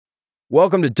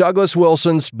Welcome to Douglas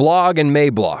Wilson's Blog and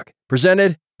Mablog,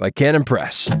 presented by Canon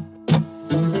Press.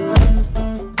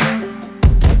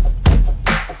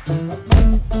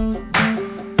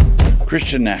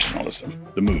 Christian Nationalism,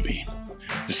 the movie,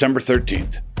 December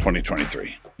 13th,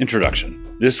 2023.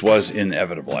 Introduction. This was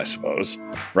inevitable, I suppose.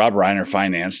 Rob Reiner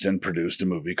financed and produced a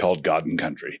movie called God and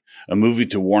Country, a movie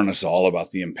to warn us all about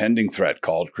the impending threat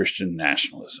called Christian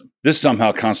nationalism. This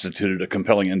somehow constituted a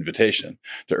compelling invitation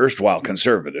to erstwhile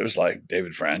conservatives like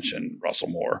David French and Russell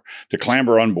Moore to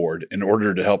clamber on board in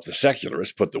order to help the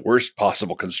secularists put the worst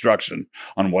possible construction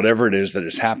on whatever it is that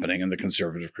is happening in the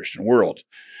conservative Christian world.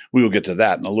 We will get to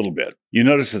that in a little bit. You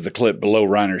notice that the clip below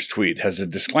Reiner's tweet has a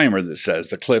disclaimer that says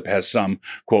the clip has some,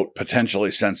 quote,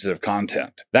 potentially sensitive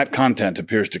content. That content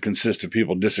appears to consist of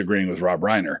people disagreeing with Rob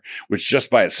Reiner, which just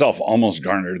by itself almost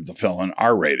garnered the film an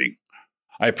R rating.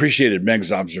 I appreciated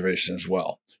Meg's observation as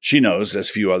well. She knows, as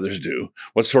few others do,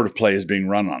 what sort of play is being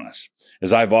run on us.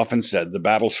 As I've often said, the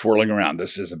battle swirling around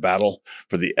us is a battle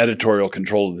for the editorial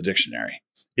control of the dictionary.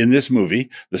 In this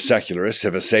movie, the secularists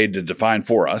have essayed to define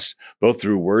for us, both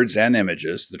through words and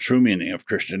images, the true meaning of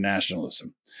Christian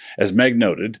nationalism. As Meg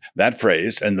noted, that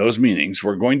phrase and those meanings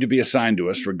were going to be assigned to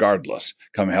us regardless,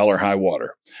 come hell or high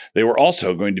water. They were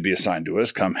also going to be assigned to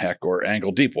us come heck or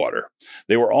ankle deep water.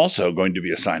 They were also going to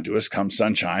be assigned to us come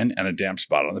sunshine and a damp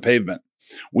spot on the pavement.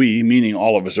 We, meaning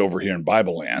all of us over here in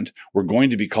Bible land, were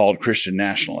going to be called Christian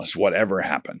nationalists, whatever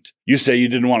happened. You say you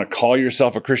didn't want to call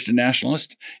yourself a Christian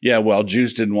nationalist? Yeah, well,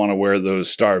 Jews didn't want to wear those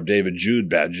Star of David Jude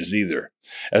badges either.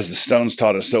 As the Stones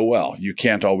taught us so well, you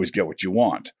can't always get what you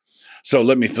want. So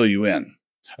let me fill you in.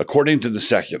 According to the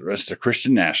secularists, a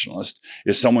Christian nationalist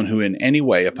is someone who in any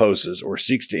way opposes or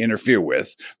seeks to interfere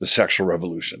with the sexual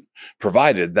revolution,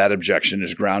 provided that objection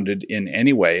is grounded in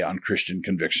any way on Christian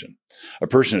conviction. A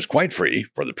person is quite free,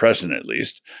 for the present at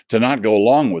least, to not go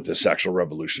along with the sexual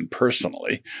revolution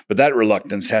personally, but that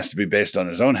reluctance has to be based on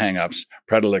his own hang-ups,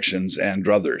 predilections, and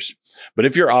druthers. But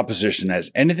if your opposition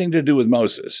has anything to do with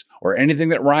Moses, or anything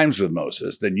that rhymes with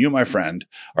Moses, then you, my friend,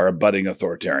 are a budding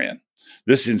authoritarian.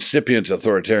 This incipient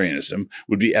authoritarianism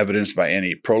would be evidenced by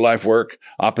any pro-life work,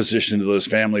 opposition to those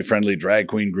family-friendly drag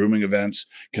queen grooming events,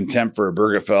 contempt for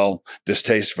Obergefell,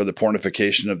 distaste for the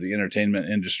pornification of the entertainment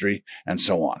industry, and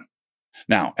so on.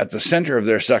 Now, at the center of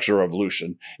their sexual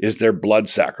revolution is their blood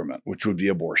sacrament, which would be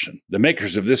abortion. The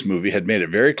makers of this movie had made it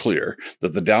very clear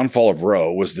that the downfall of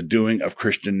Roe was the doing of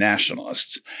Christian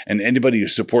nationalists, and anybody who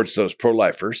supports those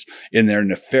pro-lifers in their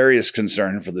nefarious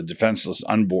concern for the defenseless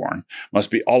unborn must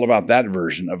be all about that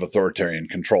version of authoritarian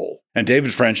control. And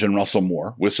David French and Russell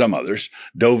Moore, with some others,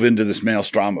 dove into this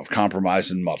maelstrom of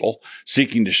compromise and muddle,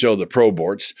 seeking to show the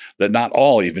pro-aborts that not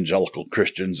all evangelical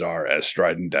Christians are as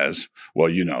strident as, well,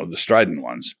 you know, the strident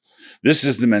ones. This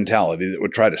is the mentality that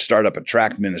would try to start up a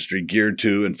tract ministry geared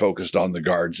to and focused on the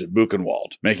guards at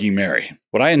Buchenwald, making merry.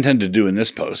 What I intend to do in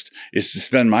this post is to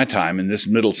spend my time in this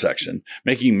middle section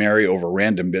making merry over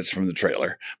random bits from the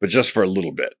trailer, but just for a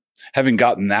little bit. Having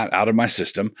gotten that out of my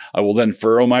system, I will then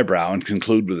furrow my brow and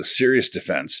conclude with a serious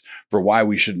defense for why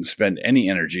we shouldn't spend any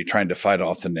energy trying to fight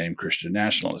off the name Christian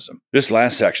nationalism. This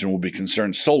last section will be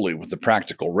concerned solely with the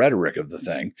practical rhetoric of the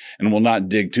thing and will not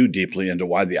dig too deeply into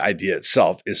why the idea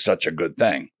itself is such a good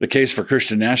thing. The case for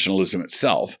Christian nationalism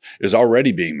itself is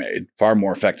already being made, far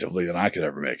more effectively than I could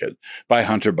ever make it, by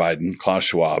Hunter Biden, Klaus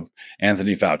Schwab,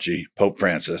 Anthony Fauci, Pope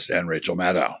Francis, and Rachel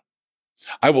Maddow.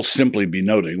 I will simply be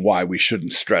noting why we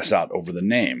shouldn't stress out over the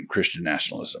name Christian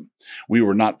nationalism. We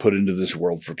were not put into this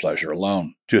world for pleasure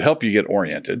alone. To help you get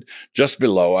oriented, just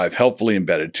below I've helpfully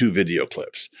embedded two video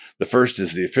clips. The first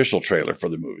is the official trailer for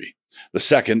the movie. The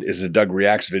second is a Doug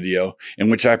Reacts video in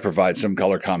which I provide some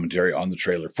color commentary on the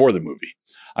trailer for the movie.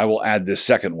 I will add this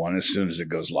second one as soon as it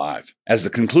goes live. As the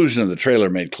conclusion of the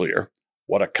trailer made clear,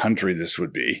 what a country this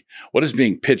would be. What is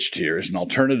being pitched here is an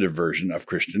alternative version of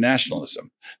Christian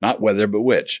nationalism. Not whether but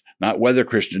which. Not whether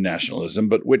Christian nationalism,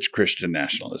 but which Christian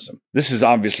nationalism. This is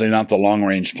obviously not the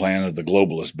long-range plan of the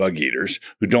globalist bug-eaters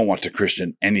who don't want to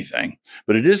Christian anything,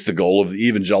 but it is the goal of the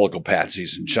evangelical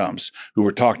patsies and chumps who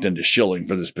were talked into shilling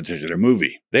for this particular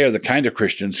movie. They are the kind of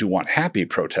Christians who want happy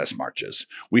protest marches.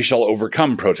 We shall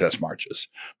overcome protest marches.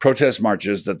 Protest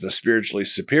marches that the spiritually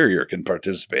superior can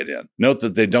participate in. Note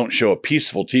that they don't show a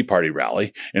peaceful Tea Party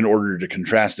rally in order to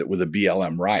contrast it with a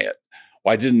BLM riot.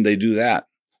 Why didn't they do that?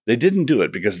 They didn't do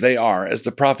it because they are, as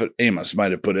the prophet Amos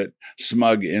might have put it,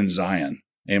 smug in Zion,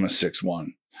 Amos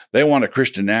 6:1. They want a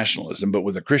Christian nationalism, but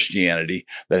with a Christianity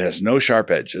that has no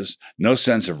sharp edges, no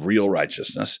sense of real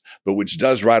righteousness, but which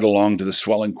does ride along to the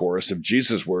swelling chorus of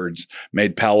Jesus' words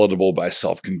made palatable by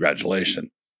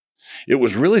self-congratulation. It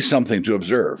was really something to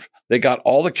observe. They got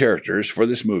all the characters for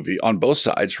this movie on both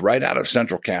sides right out of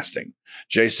central casting.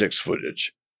 J6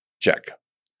 footage. Check.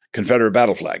 Confederate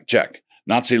battle flag. Check.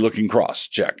 Nazi-looking cross.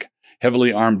 Check.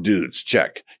 Heavily armed dudes.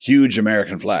 Check. Huge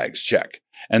American flags. Check.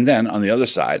 And then, on the other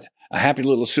side, a happy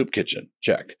little soup kitchen.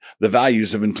 Check. The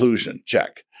values of inclusion.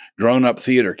 Check. Grown-up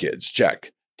theater kids.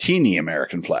 Check. Teeny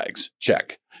American flags.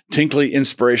 Check. Tinkly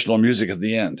inspirational music at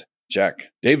the end.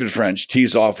 Check. David French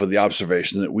tees off with the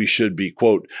observation that we should be,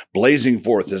 quote, blazing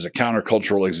forth as a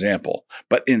countercultural example,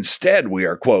 but instead we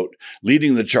are, quote,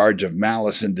 leading the charge of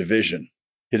malice and division.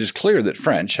 It is clear that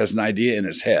French has an idea in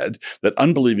his head that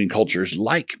unbelieving cultures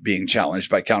like being challenged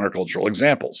by countercultural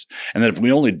examples, and that if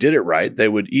we only did it right, they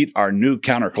would eat our new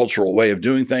countercultural way of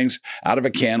doing things out of a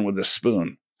can with a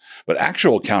spoon. But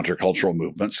actual countercultural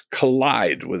movements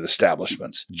collide with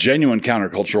establishments. Genuine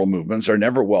countercultural movements are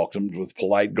never welcomed with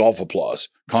polite golf applause,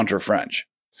 contra French.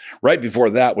 Right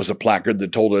before that was a placard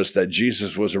that told us that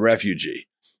Jesus was a refugee.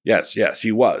 Yes,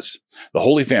 he was. The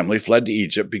Holy Family fled to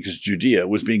Egypt because Judea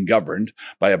was being governed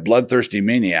by a bloodthirsty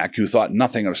maniac who thought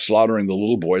nothing of slaughtering the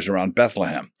little boys around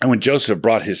Bethlehem. And when Joseph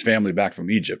brought his family back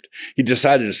from Egypt, he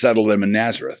decided to settle them in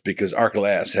Nazareth because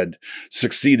Archelaus had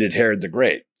succeeded Herod the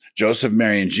Great. Joseph,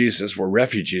 Mary, and Jesus were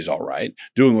refugees, all right,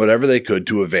 doing whatever they could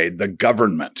to evade the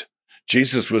government.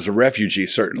 Jesus was a refugee,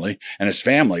 certainly, and his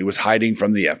family was hiding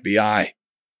from the FBI.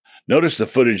 Notice the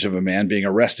footage of a man being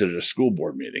arrested at a school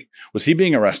board meeting. Was he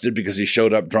being arrested because he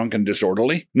showed up drunk and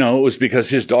disorderly? No, it was because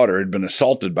his daughter had been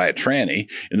assaulted by a tranny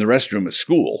in the restroom at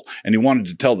school, and he wanted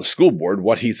to tell the school board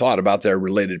what he thought about their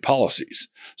related policies.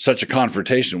 Such a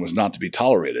confrontation was not to be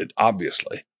tolerated,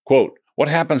 obviously. Quote, what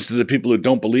happens to the people who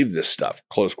don't believe this stuff?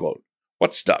 Close quote.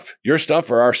 What stuff? Your stuff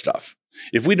or our stuff?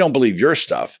 If we don't believe your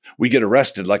stuff, we get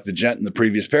arrested like the gent in the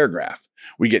previous paragraph.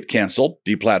 We get canceled,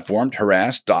 deplatformed,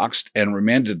 harassed, doxxed, and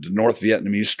remanded to North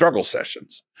Vietnamese struggle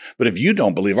sessions. But if you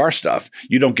don't believe our stuff,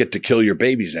 you don't get to kill your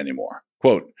babies anymore.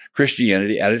 Quote,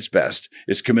 Christianity at its best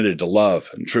is committed to love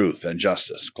and truth and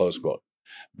justice. Close quote.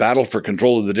 Battle for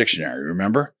control of the dictionary,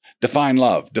 remember? Define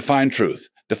love, define truth,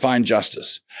 define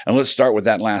justice. And let's start with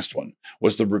that last one.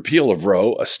 Was the repeal of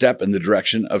Roe a step in the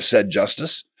direction of said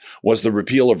justice? Was the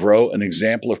repeal of Roe an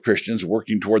example of Christians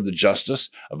working toward the justice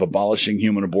of abolishing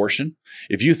human abortion?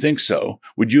 If you think so,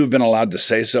 would you have been allowed to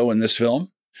say so in this film?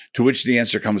 To which the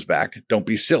answer comes back, don't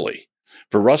be silly.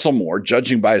 For Russell Moore,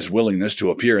 judging by his willingness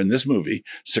to appear in this movie,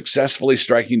 successfully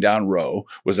striking down Roe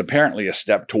was apparently a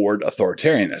step toward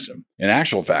authoritarianism. In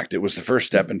actual fact, it was the first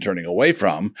step in turning away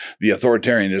from the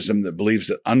authoritarianism that believes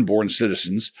that unborn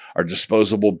citizens are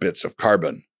disposable bits of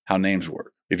carbon. How names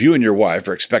work. If you and your wife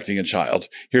are expecting a child,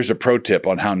 here's a pro tip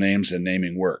on how names and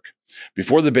naming work.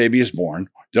 Before the baby is born,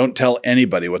 don't tell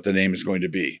anybody what the name is going to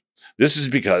be. This is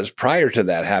because prior to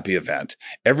that happy event,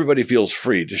 everybody feels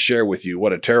free to share with you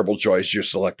what a terrible choice your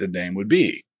selected name would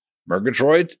be.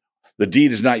 Murgatroyd? The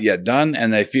deed is not yet done,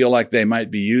 and they feel like they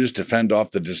might be used to fend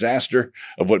off the disaster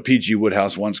of what P.G.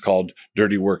 Wodehouse once called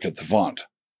dirty work at the font.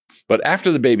 But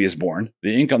after the baby is born,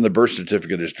 the ink on the birth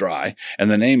certificate is dry, and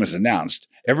the name is announced,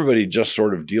 everybody just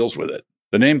sort of deals with it.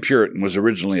 The name Puritan was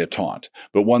originally a taunt,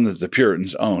 but one that the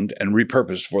Puritans owned and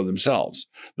repurposed for themselves.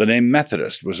 The name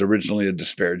Methodist was originally a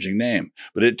disparaging name,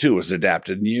 but it too was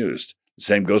adapted and used. The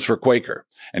same goes for Quaker.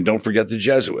 And don't forget the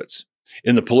Jesuits.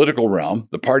 In the political realm,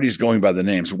 the parties going by the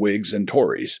names Whigs and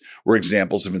Tories were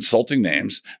examples of insulting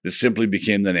names that simply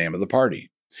became the name of the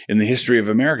party. In the history of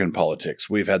American politics,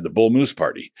 we've had the Bull Moose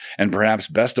Party, and perhaps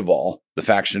best of all, the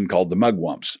faction called the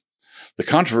Mugwumps. The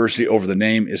controversy over the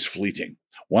name is fleeting.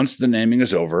 Once the naming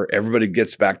is over, everybody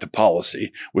gets back to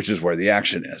policy, which is where the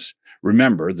action is.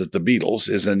 Remember that the Beatles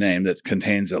is a name that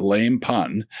contains a lame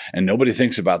pun, and nobody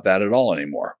thinks about that at all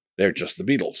anymore. They're just the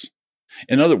Beatles.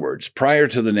 In other words, prior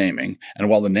to the naming, and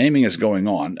while the naming is going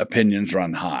on, opinions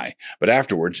run high, but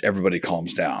afterwards everybody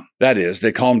calms down. That is,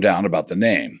 they calm down about the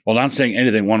name. While not saying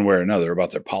anything one way or another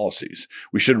about their policies,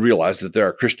 we should realize that there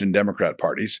are Christian Democrat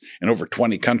parties in over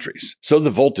 20 countries. So the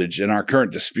voltage in our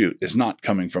current dispute is not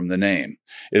coming from the name.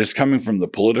 It is coming from the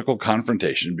political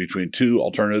confrontation between two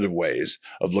alternative ways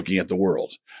of looking at the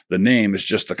world. The name is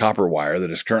just the copper wire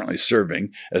that is currently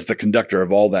serving as the conductor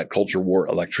of all that culture war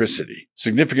electricity.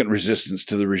 Significant resistance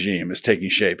to the regime is taking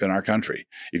shape in our country.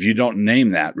 If you don't name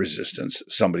that resistance,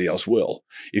 somebody else will.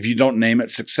 If you don't name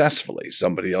it successfully,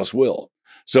 somebody else will.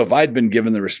 So if I'd been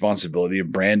given the responsibility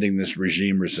of branding this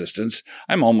regime resistance,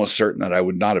 I'm almost certain that I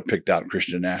would not have picked out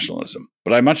Christian nationalism.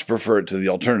 But I much prefer it to the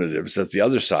alternatives that the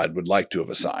other side would like to have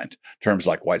assigned, terms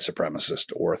like white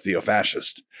supremacist or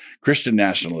theofascist. Christian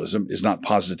nationalism is not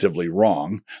positively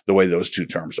wrong the way those two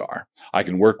terms are. I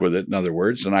can work with it, in other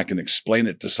words, and I can explain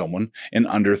it to someone in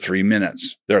under 3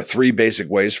 minutes. There are 3 basic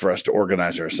ways for us to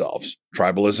organize ourselves: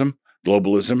 tribalism,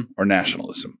 globalism, or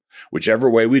nationalism. Whichever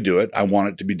way we do it, I want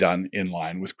it to be done in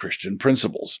line with Christian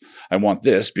principles. I want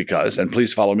this because, and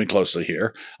please follow me closely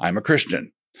here, I'm a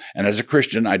Christian. And as a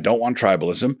Christian, I don't want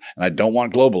tribalism and I don't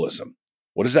want globalism.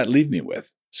 What does that leave me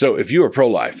with? So if you are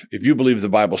pro-life, if you believe the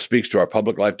Bible speaks to our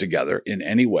public life together in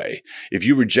any way, if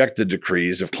you reject the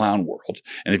decrees of clown world,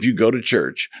 and if you go to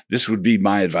church, this would be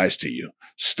my advice to you.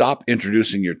 Stop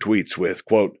introducing your tweets with,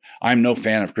 quote, "I'm no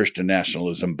fan of Christian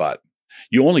nationalism, but..."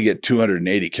 You only get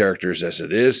 280 characters as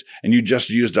it is, and you just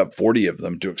used up 40 of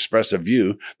them to express a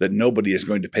view that nobody is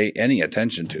going to pay any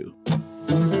attention to.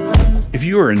 If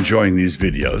you are enjoying these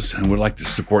videos and would like to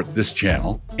support this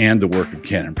channel and the work of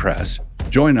Canon Press,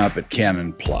 join up at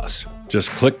Canon Plus. Just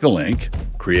click the link,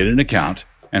 create an account,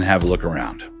 and have a look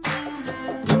around.